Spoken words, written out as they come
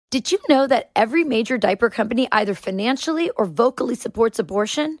Did you know that every major diaper company either financially or vocally supports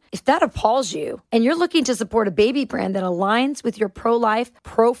abortion? If that appalls you and you're looking to support a baby brand that aligns with your pro-life,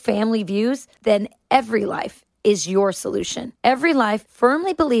 pro-family views, then Every Life is your solution. Every Life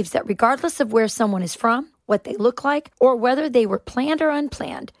firmly believes that regardless of where someone is from, what they look like, or whether they were planned or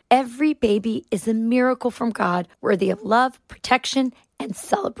unplanned, every baby is a miracle from God worthy of love, protection, and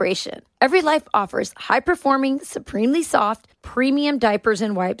celebration. Every Life offers high-performing, supremely soft, premium diapers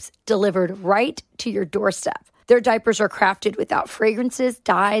and wipes delivered right to your doorstep. Their diapers are crafted without fragrances,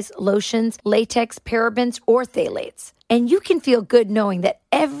 dyes, lotions, latex, parabens, or phthalates. And you can feel good knowing that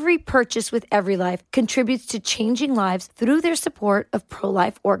every purchase with Every Life contributes to changing lives through their support of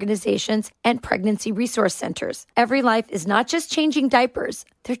pro-life organizations and pregnancy resource centers. Every Life is not just changing diapers,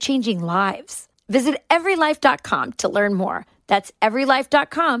 they're changing lives. Visit everylife.com to learn more. That's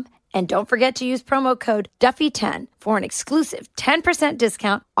everylife.com. And don't forget to use promo code Duffy10 for an exclusive 10%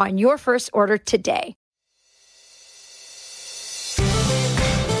 discount on your first order today.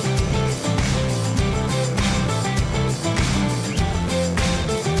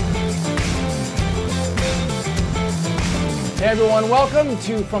 Hey everyone, welcome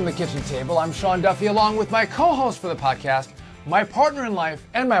to From the Kitchen Table. I'm Sean Duffy along with my co-host for the podcast, my partner in life,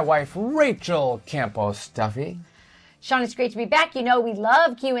 and my wife, Rachel Campos Duffy. Sean, it's great to be back. You know, we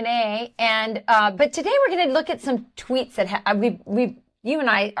love Q&A, but today we're going to look at some tweets that you and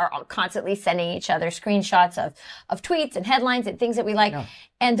I are constantly sending each other screenshots of tweets and headlines and things that we like. Yeah.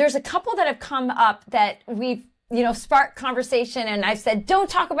 And there's a couple that have come up that we've, sparked conversation, and I've said, don't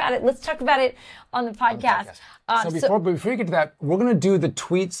talk about it. Let's talk about it on the podcast. Before we get to that, we're going to do the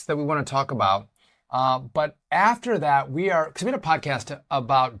tweets that we want to talk about. But after that, because we had a podcast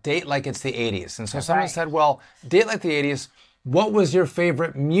about Date Like It's the 80s. And so someone said, well, Date Like the 80s, what was your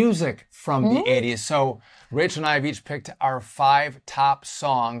favorite music from the 80s? So Rachel and I have each picked our 5 top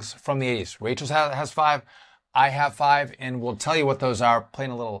songs from the 80s. Rachel has 5. I have 5, and we'll tell you what those are,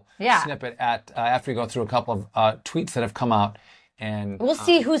 playing a little snippet after we go through a couple of tweets that have come out. And we'll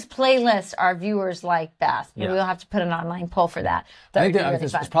see whose playlist our viewers like best. Yeah. We'll have to put an online poll for that. I think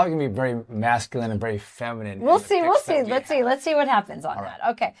it's probably going to be very masculine and very feminine. We'll see. Let's see what happens on that.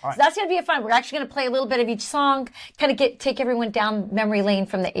 Okay. So that's going to be fun. We're actually going to play a little bit of each song, kind of take everyone down memory lane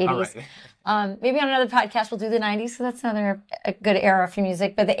from the 80s. Right. Maybe on another podcast we'll do the 90s, so that's a good era for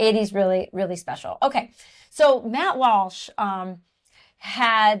music, but the 80s really, really special. Okay. So Matt Walsh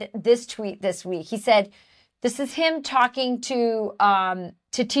had this tweet this week. He said, this is him talking to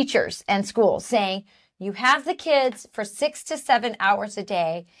teachers and schools, saying, you have the kids for 6 to 7 hours a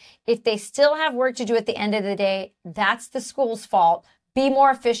day. If they still have work to do at the end of the day, that's the school's fault. Be more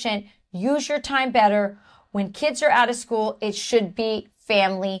efficient. Use your time better. When kids are out of school, it should be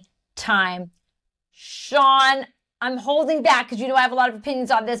family time. Sean, I'm holding back because I have a lot of opinions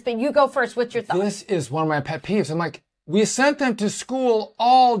on this, but you go first. What's your thoughts? This is one of my pet peeves. I'm like, we sent them to school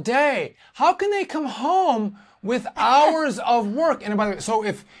all day. How can they come home with hours of work? And by the way, so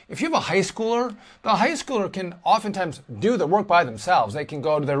if you have a high schooler, the high schooler can oftentimes do the work by themselves. They can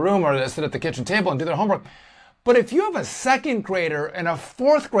go to their room or sit at the kitchen table and do their homework. But if you have a 2nd grader and a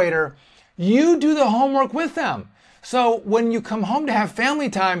 4th grader, you do the homework with them. So when you come home to have family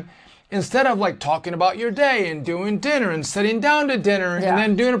time, instead of like talking about your day and doing dinner and sitting down to dinner and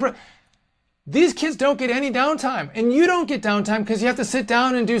then doing these kids don't get any downtime, and you don't get downtime because you have to sit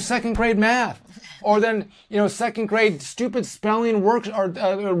down and do 2nd grade math, or then 2nd grade stupid spelling work or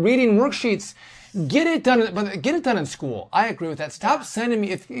reading worksheets. Get it done, but get it done in school. I agree with that. Stop sending me.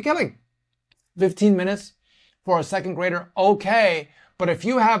 If you got like 15 minutes for a 2nd grader, okay, but if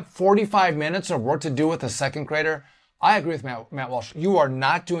you have 45 minutes of work to do with a 2nd grader, I agree with Matt Walsh. You are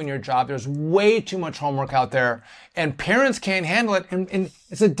not doing your job. There's way too much homework out there, and parents can't handle it, and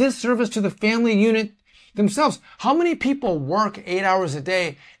it's a disservice to the family unit themselves. How many people work 8 hours a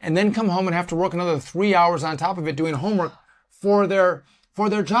day and then come home and have to work another 3 hours on top of it doing homework for their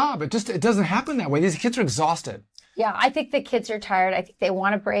job? It doesn't happen that way. These kids are exhausted. Yeah, I think the kids are tired. I think they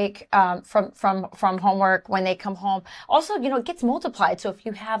want a break from homework when they come home. Also, it gets multiplied. So if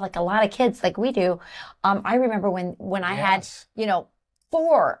you have like a lot of kids like we do, I remember when I had,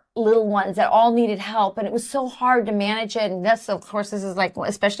 4 little ones that all needed help, and it was so hard to manage it. And this is like,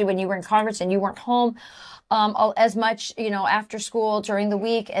 especially when you were in college and you weren't home as much, after school during the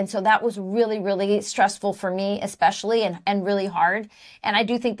week. And so that was really, really stressful for me, especially, and really hard. And I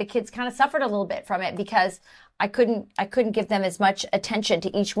do think the kids kind of suffered a little bit from it because I couldn't give them as much attention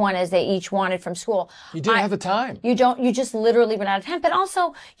to each one as they each wanted from school. You didn't have the time. You just literally run out of time. But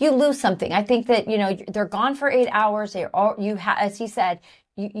also you lose something. I think that, they're gone for 8 hours. As he said,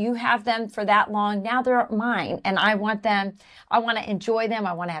 You have them for that long. Now they're mine, and I want to enjoy them.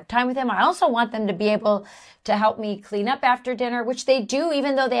 I want to have time with them. I also want them to be able to help me clean up after dinner, which they do,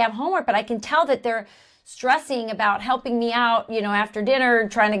 even though they have homework, but I can tell that they're stressing about helping me out, after dinner,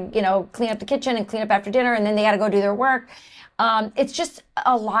 trying to, clean up the kitchen and clean up after dinner, and then they got to go do their work. It's just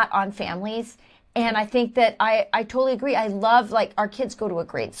a lot on families. And I think that I totally agree. I love, our kids go to a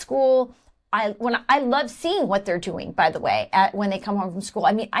great school. I love seeing what they're doing, by the way, when they come home from school.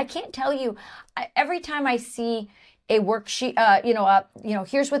 I mean, I can't tell you, every time I see a worksheet,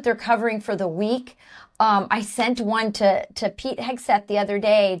 here's what they're covering for the week. I sent one to Pete Hegseth the other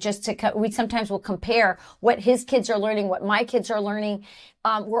day, we sometimes will compare what his kids are learning, what my kids are learning.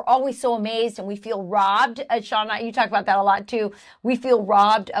 We're always so amazed, and we feel robbed. Sean, you talk about that a lot too. We feel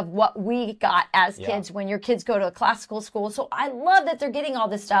robbed of what we got as kids when your kids go to a classical school. So I love that they're getting all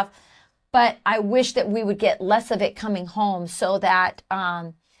this stuff, but I wish that we would get less of it coming home so that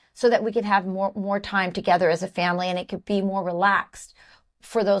we could have more time together as a family, and it could be more relaxed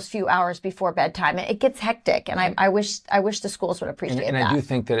for those few hours before bedtime. It gets hectic, and I wish the schools would appreciate that. And I do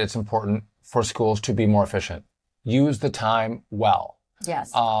think that it's important for schools to be more efficient. Use the time well.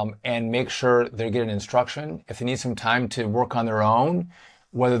 Yes. And make sure they're getting instruction. If they need some time to work on their own,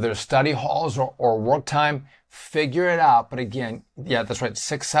 whether they're study halls or work time, figure it out. But again, that's right,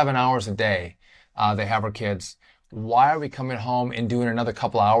 6-7 hours a day they have our kids. Why are we coming home and doing another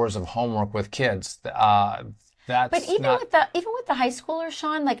couple hours of homework with kids? But even with the high schoolers,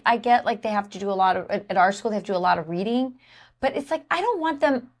 Sean, I get they have to do a lot of, at our school they have to do a lot of reading, but it's I don't want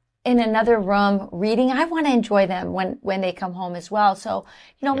them in another room reading. I want to enjoy them when they come home as well. So,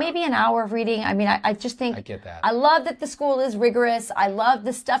 maybe an hour of reading. I mean, I just think I get that. I love that the school is rigorous. I love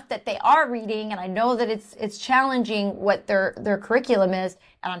the stuff that they are reading, and I know that it's challenging what their curriculum is,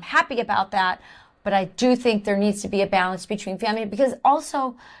 and I'm happy about that. But I do think there needs to be a balance between family, because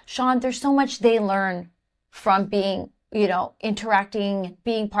also, Sean, there's so much they learn from being, interacting,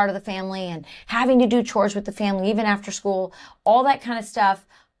 being part of the family, and having to do chores with the family, even after school, all that kind of stuff.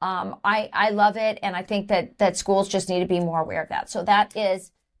 I love it. And I think that schools just need to be more aware of that. So that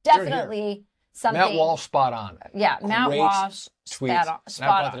is definitely something. Matt Walsh, spot on. Yeah, Matt Walsh, tweet. spot I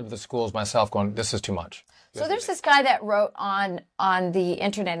brought it to the schools myself going, this is too much. So there's this guy that wrote on the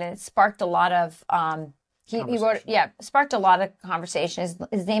internet, and it sparked a lot of, he wrote, sparked a lot of conversation.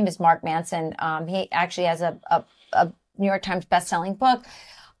 His name is Mark Manson. He actually has a New York Times best-selling book.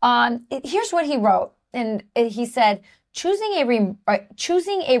 Here's what he wrote. And he said, choosing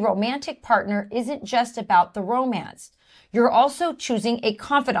a romantic partner isn't just about the romance. You're also choosing a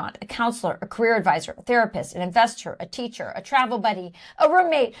confidant, a counselor, a career advisor, a therapist, an investor, a teacher, a travel buddy, a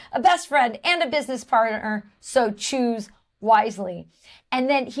roommate, a best friend, and a business partner. So choose wisely. And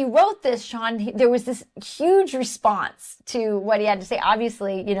then he wrote this, Sean. There was this huge response to what he had to say.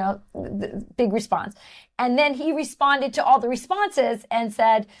 Obviously, the big response. And then he responded to all the responses and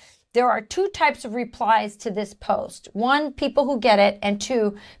said, there are 2 types of replies to this post. 1, people who get it, and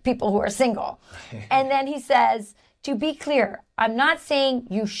 2, people who are single. And then he says, to be clear, I'm not saying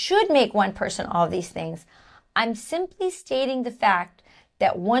you should make one person all of these things. I'm simply stating the fact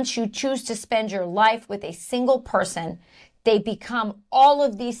that once you choose to spend your life with a single person, they become all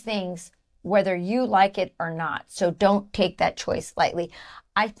of these things, whether you like it or not. So don't take that choice lightly.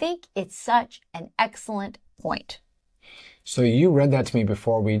 I think it's such an excellent point. So you read that to me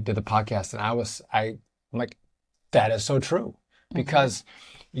before we did the podcast, and I'm like, that is so true. Because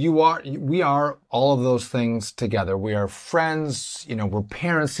we are all of those things together. We are friends, we're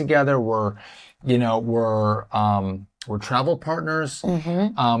parents together, we're travel partners,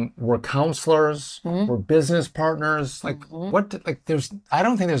 we're counselors, we're business partners. I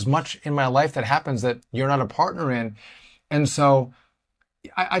don't think there's much in my life that happens that you're not a partner in. And so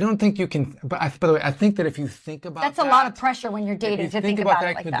I don't think you can, but by the way, I think that if you think about that's a lot of pressure when you're dating to think about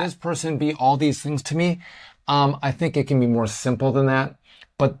it like could that. This person be all these things to me? I think it can be more simple than that.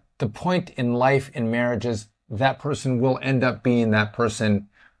 But the point in life, in marriage, is that person will end up being that person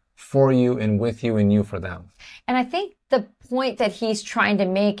for you and with you and you for them. And I think the point that he's trying to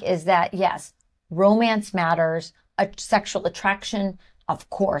make is that, yes, romance matters, sexual attraction, of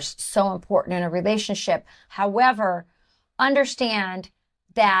course, so important in a relationship. However, understand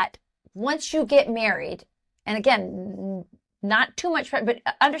that once you get married, and again, not too much, but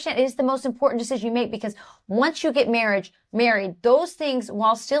understand it is the most important decision you make, because once you get married, those things,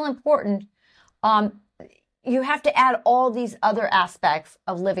 while still important, you have to add all these other aspects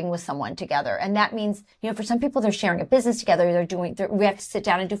of living with someone together. And that means, for some people, they're sharing a business together. We have to sit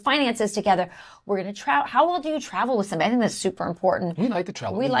down and do finances together. We're going to travel. How well do you travel with somebody? I think that's super important. We like to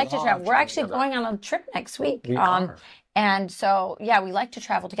travel. We like to travel. We're actually going on a trip next week. We are. And so, we like to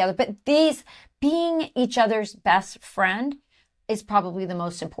travel together. But being each other's best friend is probably the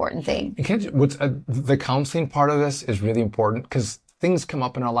most important thing. The counseling part of this is really important because things come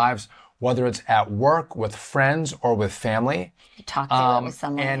up in our lives, whether it's at work, with friends, or with family. You talk through it with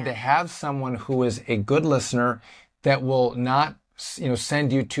someone. And to have someone who is a good listener that will not,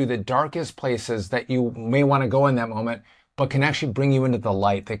 send you to the darkest places that you may want to go in that moment, but can actually bring you into the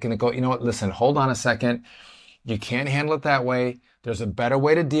light. They can go, listen, hold on a second. You can't handle it that way. There's a better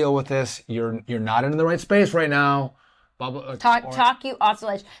way to deal with this. You're not in the right space right now. Talk you off the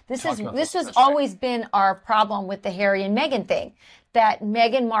ledge. This has always been our problem with the Harry and Meghan thing, that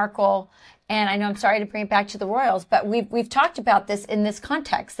Meghan Markle, and I know I'm sorry to bring it back to the royals, but we've talked about this in this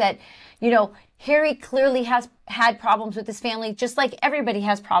context that, Harry clearly has had problems with his family, just like everybody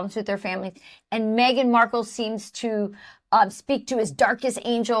has problems with their families. And Meghan Markle seems to speak to his darkest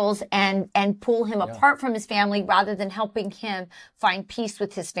angels and pull him apart from his family rather than helping him find peace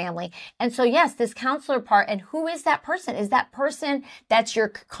with his family. And so, yes, this counselor part. And who is that person? Is that person that's your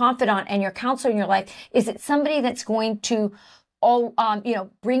confidant and your counselor in your life? Is it somebody that's going to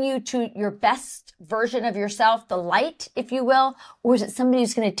bring you to your best version of yourself, the light, if you will? Or is it somebody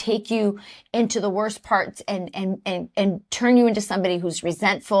who's going to take you into the worst parts and turn you into somebody who's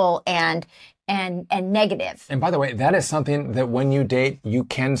resentful and negative? And by the way, that is something that when you date, you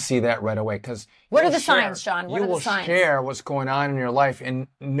can see that right away. Because what are the signs, Sean? What are the signs? You will share what's going on in your life, and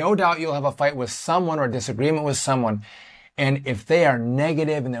no doubt you'll have a fight with someone or a disagreement with someone. And if they are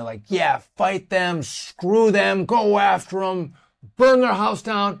negative and they're like, yeah, fight them, screw them, go after them, burn their house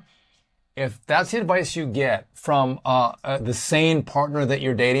down. If that's the advice you get from the sane partner that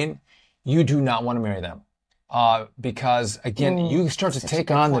you're dating, you do not want to marry them. Because again, you start to take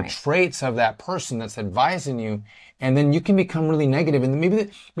on the traits of that person that's advising you, and then you can become really negative. And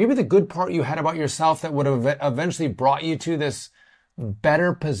maybe the good part you had about yourself that would have eventually brought you to this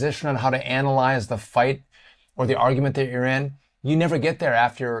better position on how to analyze the fight or the argument that you're in, you never get there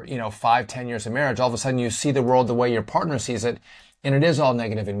after, 5-10 years of marriage. All of a sudden you see the world the way your partner sees it, and it is all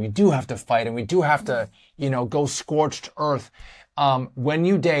negative, and we do have to fight, and we do have to, go scorched earth. When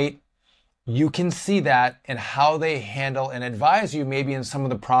you date, you can see that in how they handle and advise you maybe in some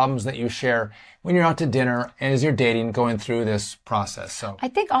of the problems that you share when you're out to dinner and as you're dating, going through this process. So I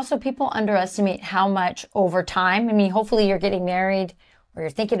think also people underestimate how much over time, hopefully you're getting married, or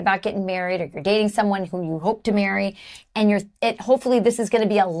you're thinking about getting married, or you're dating someone who you hope to marry, and hopefully this is going to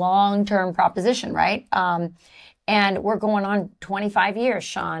be a long-term proposition, right? And we're going on 25 years,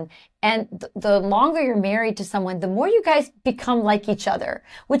 Sean. And the longer you're married to someone, the more you guys become like each other,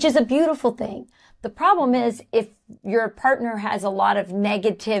 which is a beautiful thing. The problem is if your partner has a lot of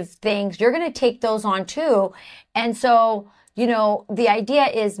negative things, you're going to take those on too. And so, the idea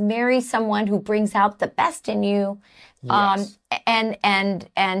is marry someone who brings out the best in you. Yes.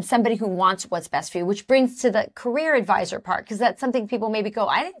 And somebody who wants what's best for you, which brings to the career advisor part, because that's something people maybe go,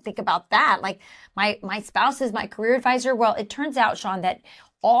 I didn't think about that. Like my spouse is my career advisor. Well, it turns out, Sean, that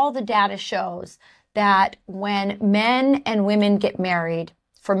all the data shows that when men and women get married,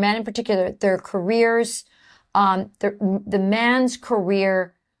 for men in particular, their careers, the man's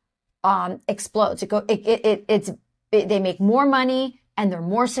career explodes. They make more money and they're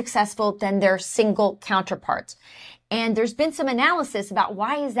more successful than their single counterparts. And there's been some analysis about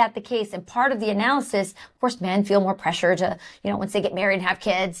why is that the case. And part of the analysis, of course, men feel more pressure to, once they get married and have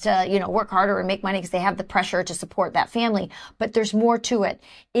kids to, work harder and make money because they have the pressure to support that family. But there's more to it.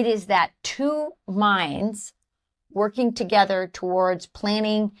 It is that two minds working together towards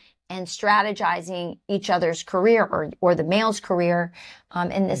planning and strategizing each other's career or the male's career,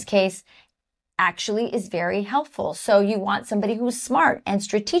 in this case, actually is very helpful. So you want somebody who's smart and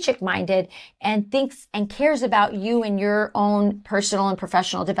strategic minded and thinks and cares about you and your own personal and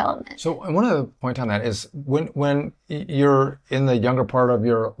professional development. So I want to point on that is when you're in the younger part of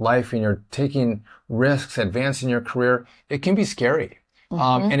your life and you're taking risks, advancing your career, it can be scary.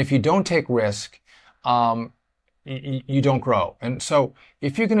 Mm-hmm. And if you don't take risk, you don't grow. And so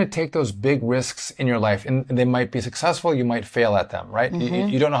if you're going to take those big risks in your life, and they might be successful, you might fail at them, right? Mm-hmm.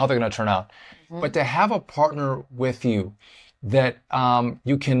 You don't know how they're going to turn out. Mm-hmm. But to have a partner with you that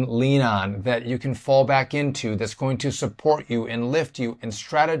you can lean on, that you can fall back into, that's going to support you and lift you and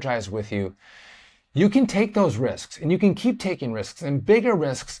strategize with you, you can take those risks and you can keep taking risks and bigger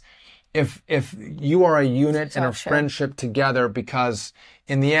risks if you are a unit and a friendship together, because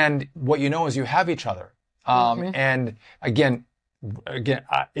in the end, what you know is you have each other. And again,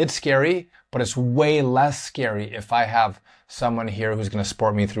 it's scary, but it's way less scary if I have someone here who's going to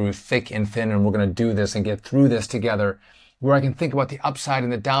support me through thick and thin, and we're going to do this and get through this together, where I can think about the upside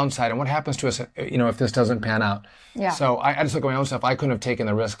and the downside and what happens to us, if this doesn't pan out. Yeah. So I just look at my own stuff. I couldn't have taken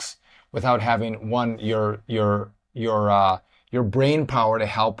the risks without having your brain power to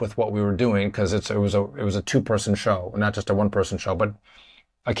help with what we were doing, because it was a two-person show, not just a one-person show, but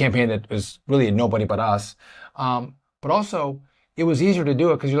a campaign that was really nobody but us. But also, it was easier to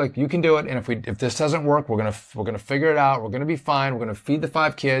do it because you're like, you can do it, and if this doesn't work, we're gonna figure it out. We're gonna be fine. We're gonna feed the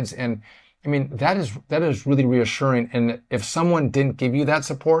 5 kids, and I mean that is really reassuring. And if someone didn't give you that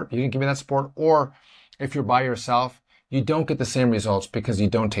support, or if you're by yourself, you don't get the same results because you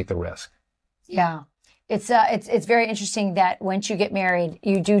don't take the risk. Yeah. It's very interesting that once you get married,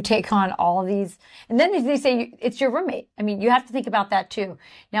 you do take on all of these. And then they say it's your roommate. I mean, you have to think about that too.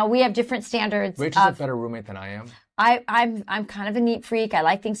 Now, we have different standards. Rachel's a better roommate than I am. I'm kind of a neat freak. I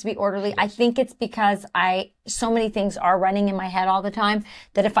like things to be orderly. Yes. I think it's because so many things are running in my head all the time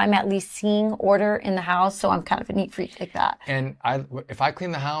that if I'm at least seeing order in the house, so I'm kind of a neat freak like that. And if I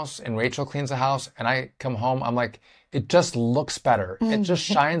clean the house and Rachel cleans the house and I come home, I'm like, it just looks better. It just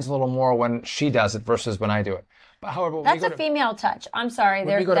shines a little more when she does it versus when I do it. But however, that's a female touch. I'm sorry,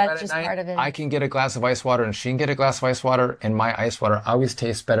 that's just part of it. I can get a glass of ice water and she can get a glass of ice water, and my ice water always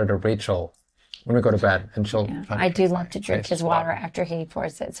tastes better to Rachel when we go to bed, and she'll. Yeah, I do love to drink his water after he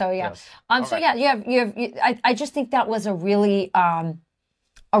pours it. So yeah, yes. I just think that was a really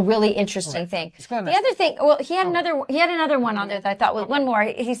interesting thing. The other thing, well, he had another one on there that I thought was one more.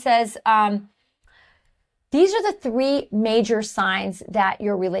 He says, these are the 3 major signs that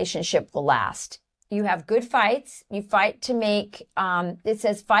your relationship will last. You have good fights. You fight to make, it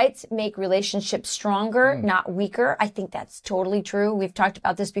says fights make relationships stronger, not weaker. I think that's totally true. We've talked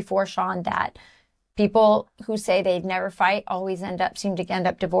about this before, Sean, that people who say they'd never fight always seem to end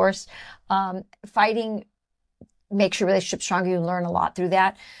up divorced. Fighting makes your relationship stronger. You learn a lot through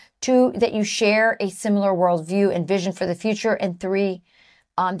that. 2, that you share a similar worldview and vision for the future. And 3,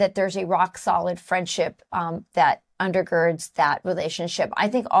 that there's a rock solid friendship that undergirds that relationship. I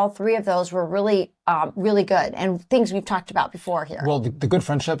think all 3 of those were really, really good, and things we've talked about before here. Well, the good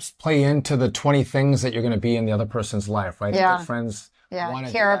friendships play into the 20 things that you're going to be in the other person's life, right? Yeah. The good friends want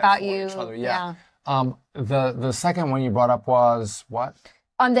to care about you. Each other. Yeah. The second one you brought up was what?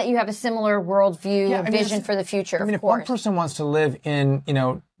 That you have a similar worldview, vision for the future. I mean, if one person wants to live in,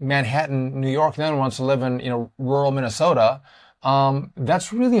 Manhattan, New York, and the other wants to live in, rural Minnesota,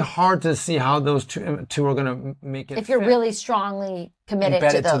 that's really hard to see how those two are going to make it if you're fit. Really strongly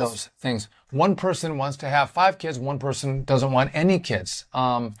embedded to those things. One person wants to have 5 kids. One person doesn't want any kids.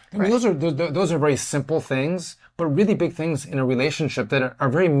 I mean, those are very simple things, but really big things in a relationship that are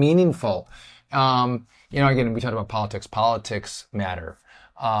very meaningful. Again, we talked about politics. Politics matter.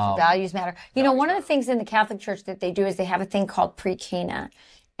 Values matter. One of the things in the Catholic Church that they do is they have a thing called pre-Cana.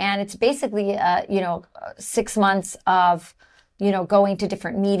 And it's basically, 6 months of going to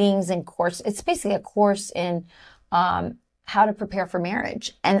different meetings and course. It's basically a course in how to prepare for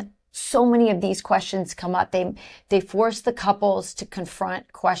marriage. And so many of these questions come up. They force the couples to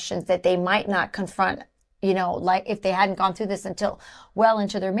confront questions that they might not confront, like if they hadn't gone through this until well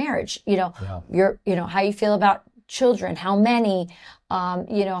into their marriage. How you feel about children, how many,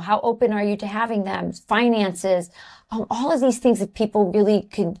 how open are you to having them, finances, all of these things that people really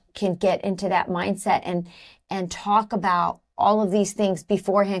can get into that mindset and talk about all of these things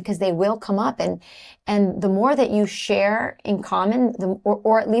beforehand, because they will come up, and the more that you share in common,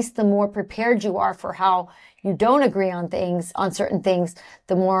 or at least the more prepared you are for how you don't agree on certain things,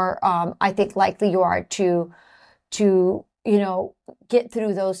 the more I think likely you are to get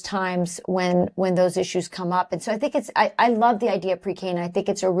through those times when those issues come up. And so I think I love the idea of pre-Cana. I think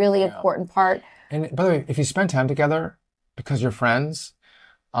it's a really important part. And by the way, if you spend time together because you're friends,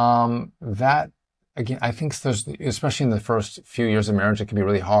 that. Again, I think especially in the first few years of marriage, it can be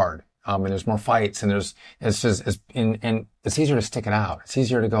really hard. And there's more fights, and it's easier to stick it out. It's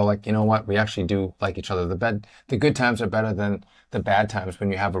easier to go like, you know what, we actually do like each other. The good times are better than the bad times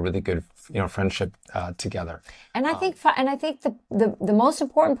when you have a really good, friendship together. And I think the most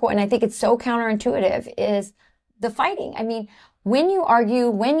important point, and I think it's so counterintuitive, is the fighting. I mean, when you argue,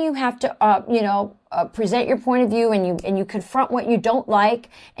 when you have to, present your point of view and you confront what you don't like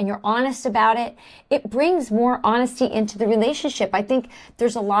and you're honest about it, it brings more honesty into the relationship. I think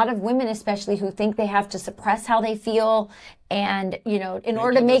there's a lot of women, especially, who think they have to suppress how they feel and, in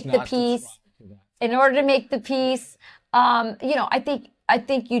order to make the peace, I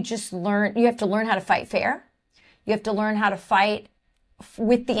think you have to learn how to fight fair. You have to learn how to fight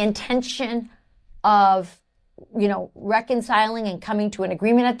with the intention of, reconciling and coming to an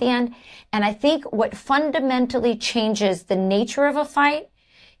agreement at the end. And I think what fundamentally changes the nature of a fight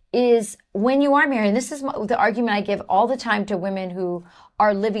is when you are married. And this is the argument I give all the time to women who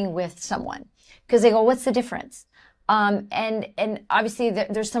are living with someone, because they go, what's the difference? And obviously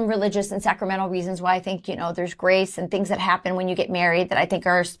there's some religious and sacramental reasons why I think, there's grace and things that happen when you get married that I think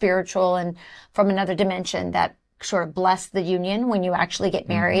are spiritual and from another dimension that sort of bless the union when you actually get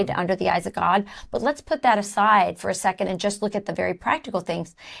married under the eyes of God. But let's put that aside for a second and just look at the very practical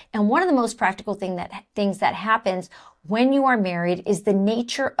things. And one of the most practical things that happens when you are married is the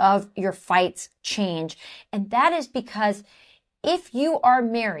nature of your fights change. And that is because if you are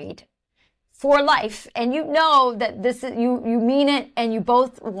married for life, and you know that this is, you mean it, and you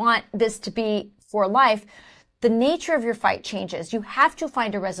both want this to be for life, the nature of your fight changes. You have to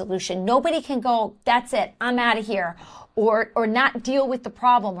find a resolution. Nobody can go, that's it, I'm out of here, or not deal with the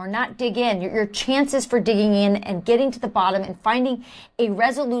problem, or not dig in. Your chances for digging in and getting to the bottom and finding a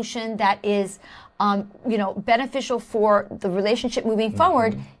resolution that is, beneficial for the relationship moving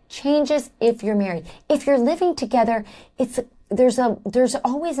forward changes if you're married. If you're living together, there's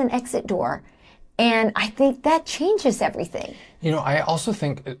always an exit door. And I think that changes everything. I also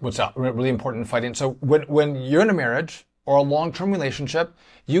think what's really important in fighting. So when you're in a marriage or a long-term relationship,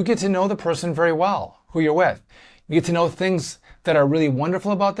 you get to know the person very well, who you're with. You get to know things that are really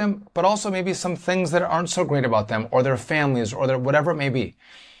wonderful about them, but also maybe some things that aren't so great about them, or their families, or their whatever it may be.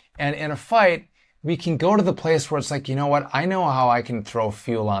 And in a fight, we can go to the place where it's like, you know what? I know how I can throw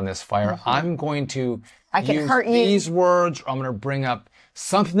fuel on this fire. I'm going to use these words, or I'm going to bring up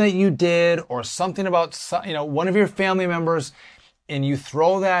something that you did, or something about, one of your family members, and you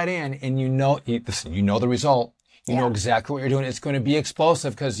throw that in, and you know the result. You know exactly what you're doing. It's going to be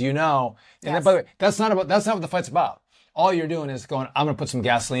explosive because you know. And then, by the way, that's not what the fight's about. All you're doing is going, I'm going to put some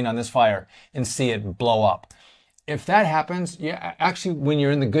gasoline on this fire and see it blow up. If that happens, actually, when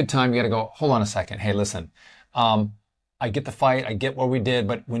you're in the good time, you got to go, hold on a second. Hey, listen, I get the fight. I get what we did.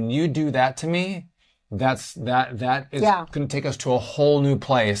 But when you do that to me, that is going to take us to a whole new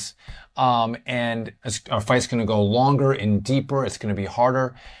place. And our fight's going to go longer and deeper. It's going to be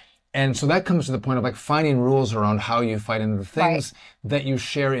harder. And so that comes to the point of like finding rules around how you fight, and the things that you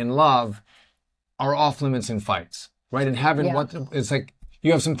share in love are off limits in fights, right? And having it's like,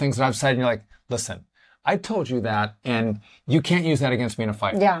 you have some things that I've said and you're like, listen, I told you that, and you can't use that against me in a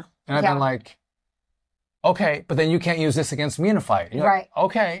fight. Yeah. And I've been like, okay, but then you can't use this against me in a fight. And you're like,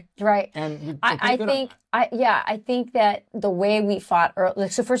 okay. Right. And I think that the way we fought early,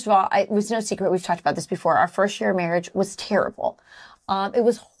 so first of all, it was no secret. We've talked about this before. Our first year of marriage was terrible. It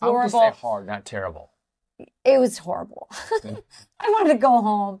was horrible. I would say hard, not terrible. It was horrible. I wanted to go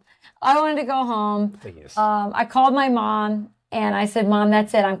home. Please. I called my mom and I said, Mom,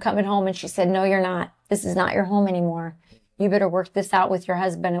 that's it. I'm coming home. And she said, no, you're not. This is not your home anymore. You better work this out with your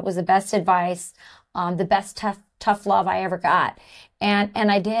husband. It was the best advice, the best tough love I ever got. And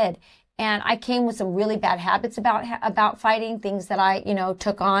I did. And I came with some really bad habits about fighting, things that I,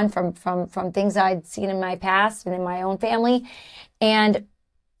 took on from things I'd seen in my past and in my own family. And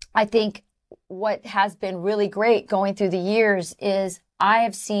I think what has been really great going through the years is I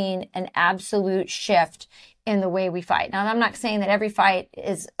have seen an absolute shift in the way we fight. Now, I'm not saying that every fight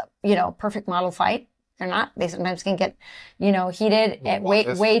is, perfect model fight. They're not. They sometimes can get, heated and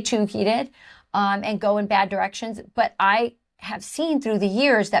way too heated, and go in bad directions. But I have seen through the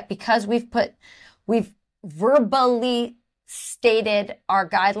years that because we've verbally stated our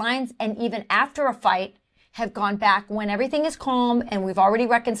guidelines, and even after a fight have gone back when everything is calm and we've already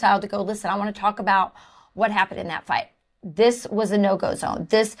reconciled to go, listen, I want to talk about what happened in that fight. This was a no-go zone.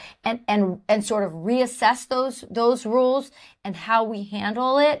 This and sort of reassess those rules and how we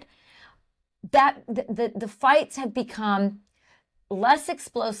handle it. That the fights have become less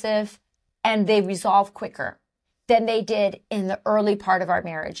explosive and they resolve quicker than they did in the early part of our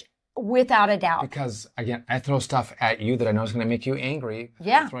marriage, without a doubt. Because again, I throw stuff at you that I know is going to make you angry.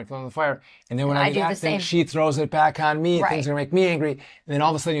 Yeah. Throwing on the fire, and then when I do that thing, she throws it back on me. Right. Things are going to make me angry, and then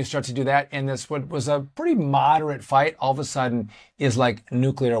all of a sudden you start to do that, and this what was a pretty moderate fight all of a sudden is like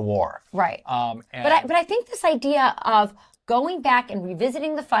nuclear war. Right. But I think this idea of going back and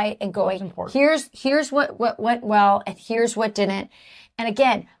revisiting the fight and going, here's what went well and here's what didn't. And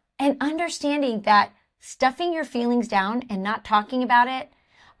again, and understanding that stuffing your feelings down and not talking about it.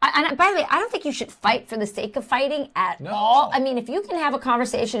 And by the way, I don't think you should fight for the sake of fighting at all. I mean, if you can have a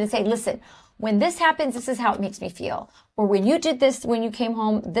conversation and say, listen, when this happens, this is how it makes me feel. Or when you did this, when you came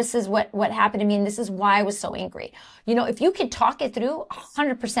home, this is what happened to me and this is why I was so angry. If you can talk it through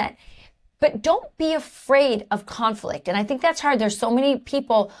 100%. But don't be afraid of conflict. And I think that's hard. There's so many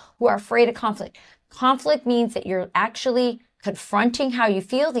people who are afraid of conflict. Conflict means that you're actually confronting how you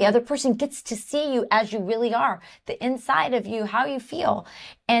feel. The other person gets to see you as you really are, the inside of you, how you feel.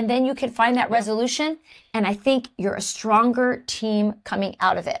 And then you can find that resolution. And I think you're a stronger team coming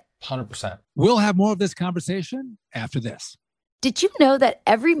out of it. 100%. We'll have more of this conversation after this. Did you know that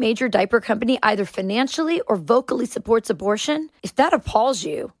every major diaper company either financially or vocally supports abortion? If that appalls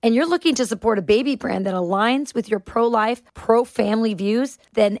you and you're looking to support a baby brand that aligns with your pro-life, pro-family views,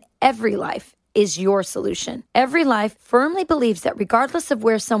 then Every Life is your solution. Every Life firmly believes that regardless of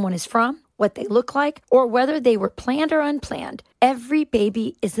where someone is from, what they look like, or whether they were planned or unplanned, every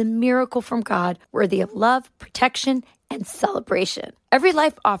baby is a miracle from God, worthy of love, protection, and celebration. Every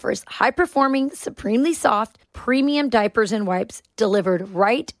Life offers high-performing, supremely soft, premium diapers and wipes delivered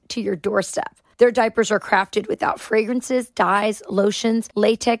right to your doorstep. Their diapers are crafted without fragrances, dyes, lotions,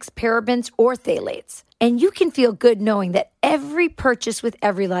 latex, parabens, or phthalates. And you can feel good knowing that every purchase with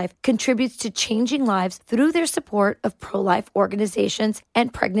Every Life contributes to changing lives through their support of pro-life organizations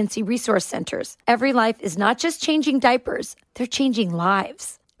and pregnancy resource centers. Every Life is not just changing diapers, they're changing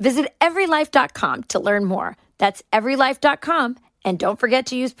lives. Visit everylife.com to learn more. That's everylife.com. And don't forget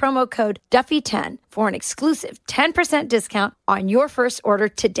to use promo code Duffy10 for an exclusive 10% discount on your first order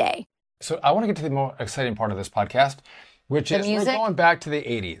today. So I want to get to the more exciting part of this podcast, which is music? we're going back to the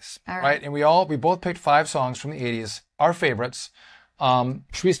 80s, right? And we both picked 5 songs from the 80s, our favorites.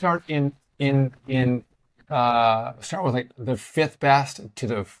 Should we start start with like the 5th best to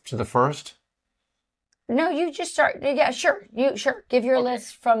the first? No, you just start. Yeah, sure. Give your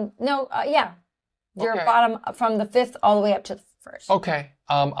list from, your bottom from the 5th all the way up to the 1st. Okay.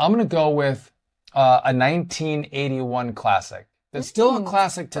 I'm going to go with a 1981 classic. It's still a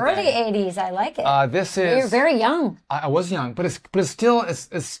classic today. Early 80s, I like it. This is. You're very young. I was young, but it's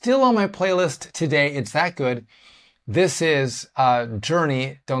still on my playlist today. It's that good. This is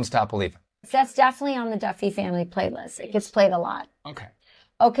Journey, Don't Stop Believing. That's definitely on the Duffy family playlist. It gets played a lot.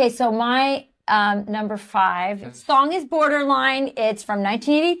 Okay, so my number 5 song is Borderline. It's from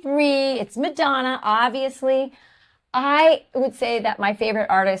 1983. It's Madonna, obviously. I would say that my favorite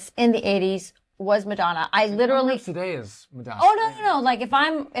artist in the 80s was Madonna. I literally today is Madonna. Oh no! Like if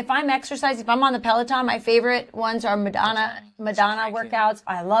I'm exercising, if I'm on the Peloton, my favorite ones are Madonna workouts.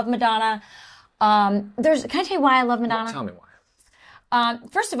 I love Madonna. Can I tell you why I love Madonna? Well, tell me why.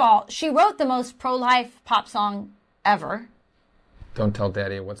 First of all, she wrote the most pro-life pop song ever. Don't Tell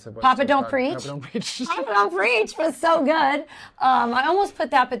Daddy. What's Papa Don't Preach? Papa Don't Preach. Papa Don't Preach was so good. I almost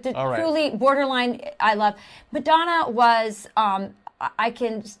put that, but truly Borderline I love. Madonna was.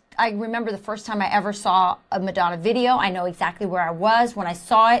 I remember the first time I ever saw a Madonna video. I know exactly where I was. When I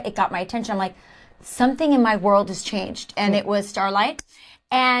saw it, it got my attention. I'm like, something in my world has changed. And it was Starlight.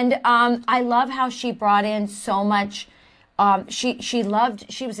 And I love how she brought in so much. She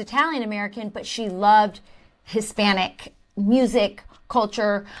was Italian American, but she loved Hispanic music,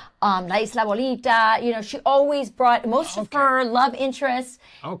 culture, La Isla Bonita. She always brought most of her love interests.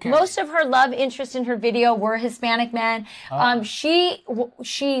 Most of her love interests in her video were Hispanic men. She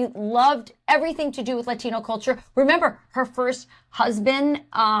loved everything to do with Latino culture. Remember, her first husband,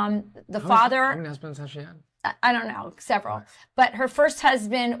 father. How many husbands has she had? I don't know, several. But her first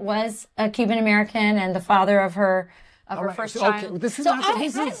husband was a Cuban American and the father of her first child. This is not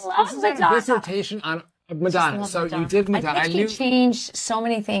a dissertation on Madonna. So you did Madonna. I think she changed so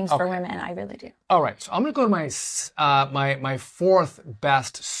many things for women. I really do. All right. So I'm going to go to my 4th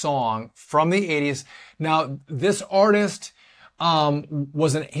best song from the 80s. Now, this artist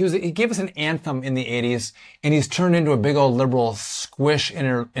he gave us an anthem in the 80s, and he's turned into a big old liberal squish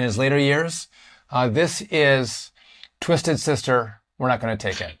in his later years. This is Twisted Sister, We're Not Going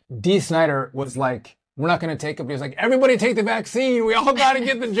to Take It. Dee Snider was like, we're not going to take it. But he was like, everybody take the vaccine. We all got to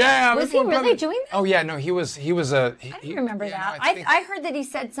get the jab. Was he really doing that? Oh, yeah. No, he was I don't remember that. I heard that he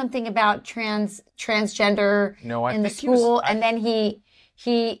said something about transgender in the school, and then he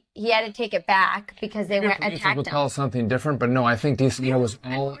had to take it back because they were attacked him. Tell us something different, but no, I think Dee Snider was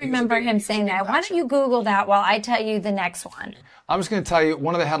all... I remember him saying that. Why don't you Google that while I tell you the next one? I'm just going to tell you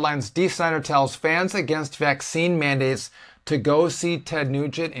one of the headlines. Dee Snider tells fans against vaccine mandates to go see Ted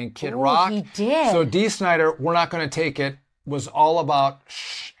Nugent and Kid Rock. He did. So Dee Snider, We're Not Going to Take It, was all about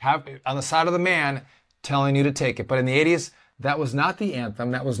on the side of the man telling you to take it. But in the 80s, that was not the anthem.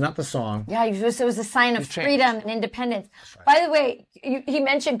 That was not the song. Yeah, it was a sign of freedom and independence. Right. By the way, he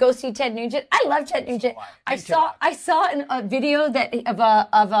mentioned go see Ted Nugent. I love Ted Nugent. I saw a video of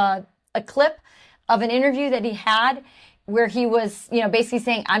a clip of an interview that he had. where he was, basically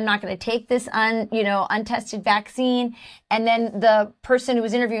saying, I'm not going to take this untested vaccine. And then the person who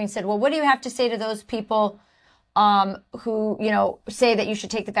was interviewing said, well, what do you have to say to those people who, say that you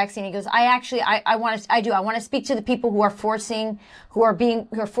should take the vaccine? He goes, I want to speak to the people who are forcing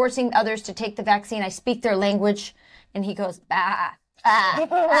others to take the vaccine. I speak their language. And he goes, bah. And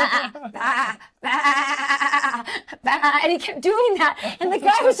he kept doing that, and the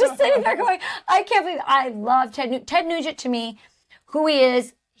guy was just sitting there going, I can't believe I love Ted Nugent. To me, who he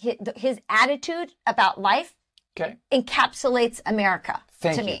is, his attitude about life encapsulates America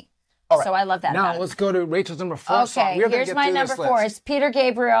to me. All right. So I love that. Now let's go to Rachel's number 4 song. Okay, here's my number 4. It's Peter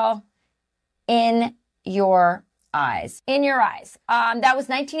Gabriel, In Your Eyes. In Your Eyes. That was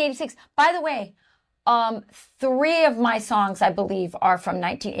 1986. By the way, 3 of my songs, I believe, are from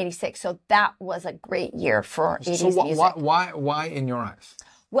 1986. So that was a great year for 80s music. Why In Your Eyes?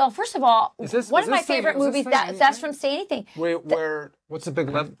 Well, first of all, one of my favorite movies, that's from Say Anything. What's the big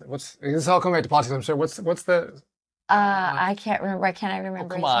love? This is all coming back to politics, I'm sure. What's the... I can't remember. I cannot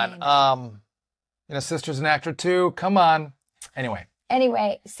remember. Come on. Sister's an actor too. Come on. Anyway,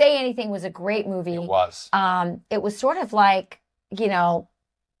 Say Anything was a great movie. It was. It was sort of like,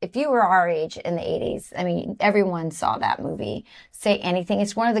 if you were our age in the 80s, I mean, everyone saw that movie, Say Anything.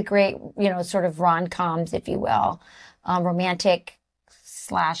 It's one of the great, sort of rom-coms, if you will, romantic /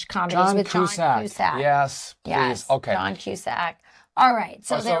 comedies with John Cusack. Yes, please. Yes, okay. John Cusack. All right,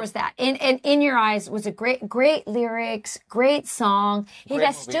 so there was that. In Your Eyes was a great lyrics, great song. Great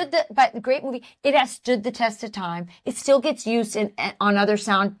movie. It has stood the test of time. It still gets used on other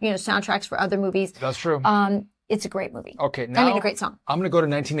soundtracks for other movies. That's true. It's a great movie. Okay, now a great song. I'm going to go to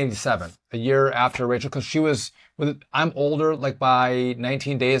 1987, a year after Rachel, because she was, I'm older, like by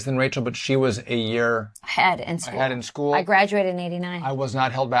 19 days than Rachel, but she was a year ahead in school. I graduated in 89. I was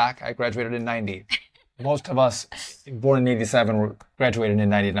not held back. I graduated in 90. Most of us born in 87 were graduated in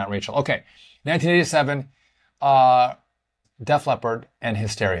 90, not Rachel. Okay, 1987, Def Leppard and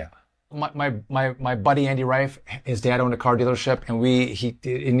Hysteria. My buddy Andy Rife, his dad owned a car dealership, and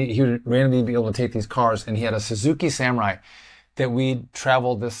he would randomly be able to take these cars, and he had a Suzuki Samurai that we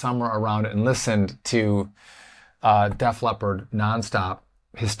traveled this summer around and listened to Def Leppard nonstop.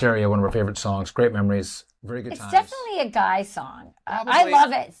 Hysteria, one of our favorite songs. Great memories, very good times. It's definitely a guy song. I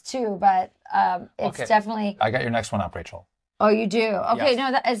love it too, but it's definitely. I got your next one up, Rachel. Oh, you do? Okay,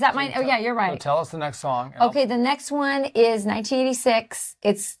 yes. No, is that mine? Oh, yeah, you're right. So tell us the next song. Okay, the next one is 1986.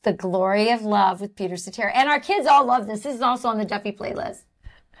 It's The Glory of Love with Peter Cetera. And our kids all love this. This is also on the Duffy playlist.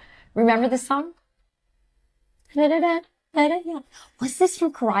 Remember this song? Was this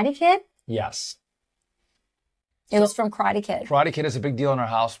from Karate Kid? Yes. It was from Karate Kid. Karate Kid is a big deal in our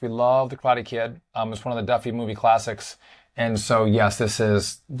house. We love the Karate Kid. It's one of the Duffy movie classics. And so, yes, this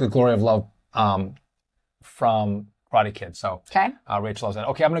is The Glory of Love from Karate Kid. So Rachel loves that.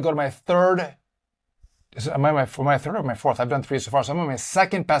 Okay, I'm going to go to my third. Am I my third or my fourth? I've done 3 so far. So I'm on my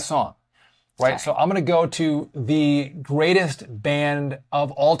second best song. Right? Okay. So I'm going to go to the greatest band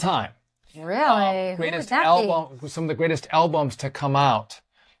of all time. Really? Greatest album, some of the greatest albums to come out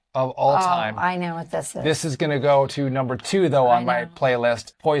of all time. I know what this is. This is going to go to number 2, though, on my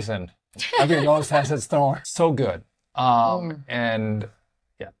playlist, Poison. Every rose has its thorn. So good. And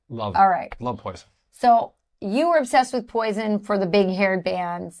yeah, love Poison. So you were obsessed with Poison for the big-haired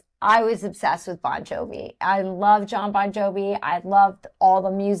bands. I was obsessed with Bon Jovi. I loved John Bon Jovi. I loved all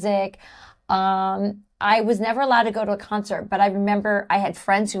the music. I was never allowed to go to a concert, but I remember I had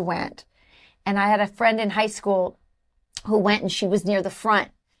friends who went. And I had a friend in high school who went, and she was near the front.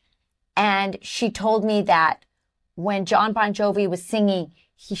 And she told me that when John Bon Jovi was singing,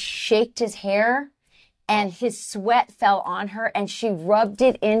 he shaked his hair and his sweat fell on her and she rubbed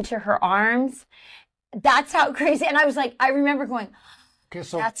it into her arms. That's how crazy. And I was like, I remember going,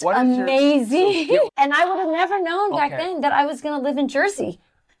 so that's amazing. And I would have never known back then that I was going to live in Jersey.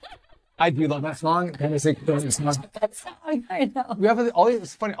 I do love that song. That song, I know. We have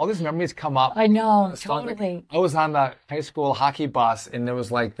it's funny, all these memories come up. I know, totally. I was on the high school hockey bus, and there was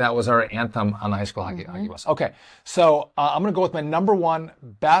that was our anthem on the high school hockey bus. Okay, so I'm going to go with my number 1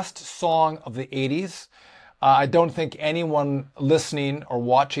 best song of the 80s. I don't think anyone listening or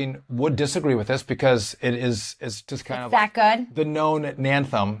watching would disagree with this because it's just kind of that good. The known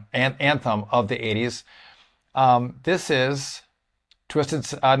anthem of the 80s. This is Twisted.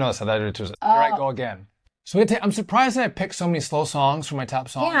 No, that's not that. Twisted. Here I go again. So I'm surprised that I picked so many slow songs for my top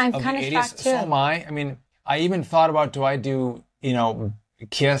songs. Yeah, I'm of kind the of 80s. shocked too. So am I. I mean, I even thought about do I do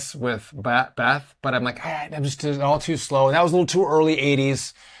Kiss with Beth, but I'm like, I'm just all too slow. And that was a little too early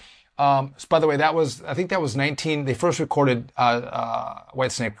 80s. So by the way, I think that was they first recorded,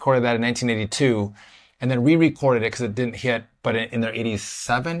 Whitesnake recorded that in 1982. and then re-recorded it because it didn't hit, but in their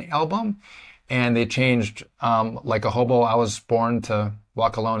 87 album. And they changed Like a Hobo I Was Born to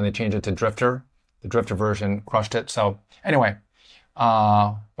Walk Alone, and they changed it to Drifter. The Drifter version crushed it. So anyway,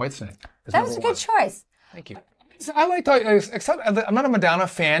 Whitesnake. That was a good choice. Thank you. So I like, except I'm not a Madonna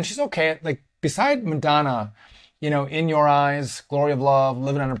fan. She's okay. Like beside Madonna, In Your Eyes, Glory of Love,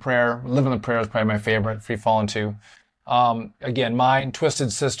 Living on a Prayer. Living on a Prayer is probably my favorite. Free Fallin' too. Again, mine,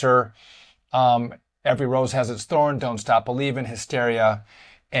 Twisted Sister, Every Rose Has Its Thorn, Don't Stop Believin', Hysteria,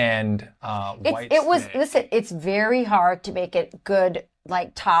 and Whitesnake. Listen, it's very hard to make it good,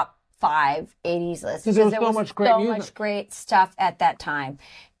 like top 5 80s list. Because there was so much great music. Much great stuff at that time.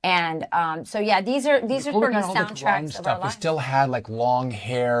 And so yeah, these are sort of soundtracks of our lives. We still had like long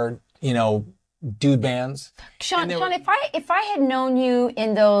hair, dude bands. Sean, if I had known you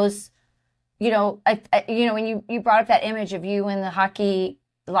in those, when you brought up that image of you in the hockey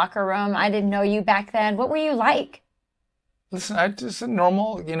locker room, I didn't know you back then. What were you like? Listen, I just a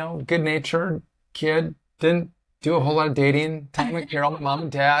normal, good-natured kid. Didn't do a whole lot of dating. Time with Carol, my mom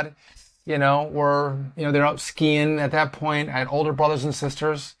and dad, they're out skiing at that point. I had older brothers and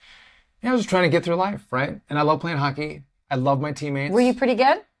sisters. I was just trying to get through life, right? And I love playing hockey. I love my teammates. Were you pretty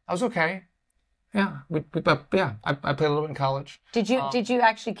good? I was okay. Yeah, I played a little bit in college. Did you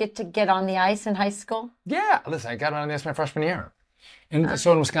actually get on the ice in high school? Yeah, listen, I got on the ice my freshman year. And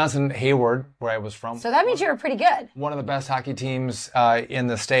so in Wisconsin, Hayward, where I was from. So that means you were pretty good. One of the best hockey teams in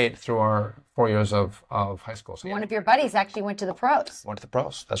the state through our 4 years of high school. So, One of your buddies actually went to the pros. Went to the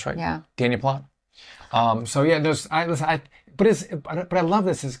pros. That's right. Yeah. Daniel Plot. But I love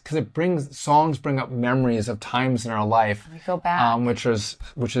this is because songs bring up memories of times in our life. We go back. Which is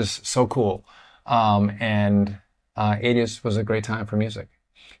so cool. And 80s was a great time for music.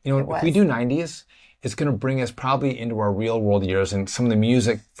 If we do 90s, it's going to bring us probably into our real world years and some of the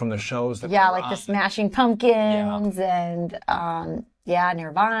music from the shows. Like the Smashing Pumpkins and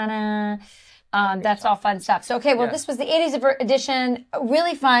Nirvana. That's all fun stuff. So, okay, this was the 80s edition.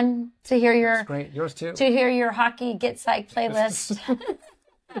 Really fun to hear That's great. Yours too. To hear your hockey Get Psyched playlist.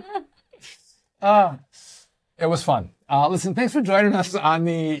 It was fun. Listen, thanks for joining us on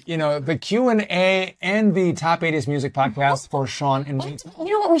the Q&A and the Top 80s Music Podcast for Sean and me. You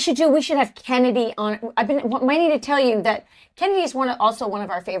know what we should do? We should have Kennedy on. Might need to tell you that Kennedy is also one of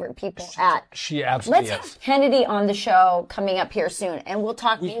our favorite people She absolutely is. Let's have Kennedy on the show coming up here soon, and we'll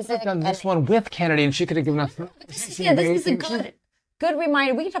talk music. We've done this one with Kennedy, and she could have given us... This is a good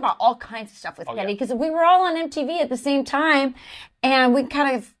reminder. We can talk about all kinds of stuff with Kennedy, because we were all on MTV at the same time, and we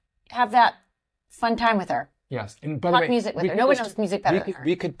kind of have that fun time with her. Yes, and by the way, music with her. No one knows music better than her.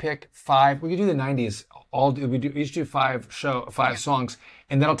 We could pick 5. We could do the 90s. We each do 5 songs,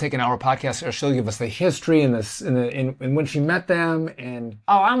 and that'll take an hour podcast. Or she'll give us the history and when she met them. And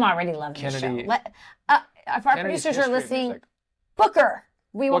I'm already loving Kennedy. the show. If our producers are listening, book her.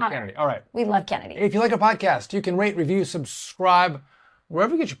 We want Kennedy. All right. We love Kennedy. If you like our podcast, you can rate, review, subscribe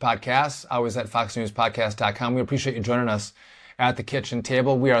wherever you get your podcasts. I was at foxnewspodcast.com. We appreciate you joining us at the kitchen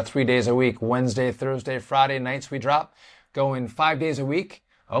table. We are 3 days a week. Wednesday, Thursday, Friday nights we drop. Going 5 days a week.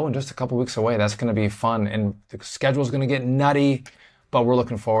 And just a couple weeks away. That's going to be fun. And the schedule's going to get nutty, but we're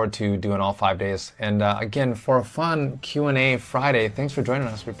looking forward to doing all 5 days. And again, for a fun Q&A Friday, thanks for joining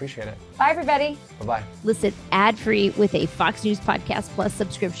us. We appreciate it. Bye, everybody. Bye-bye. Listen ad-free with a Fox News Podcast Plus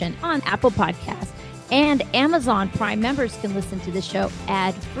subscription on Apple Podcasts. And Amazon Prime members can listen to the show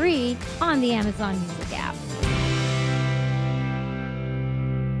ad-free on the Amazon Music app.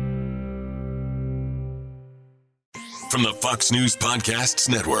 From the Fox News Podcasts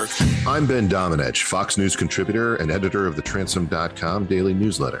Network. I'm Ben Domenech, Fox News contributor and editor of the Transom.com daily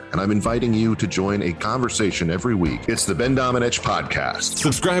newsletter, and I'm inviting you to join a conversation every week. It's the Ben Domenech Podcast.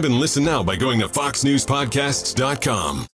 Subscribe and listen now by going to foxnewspodcasts.com.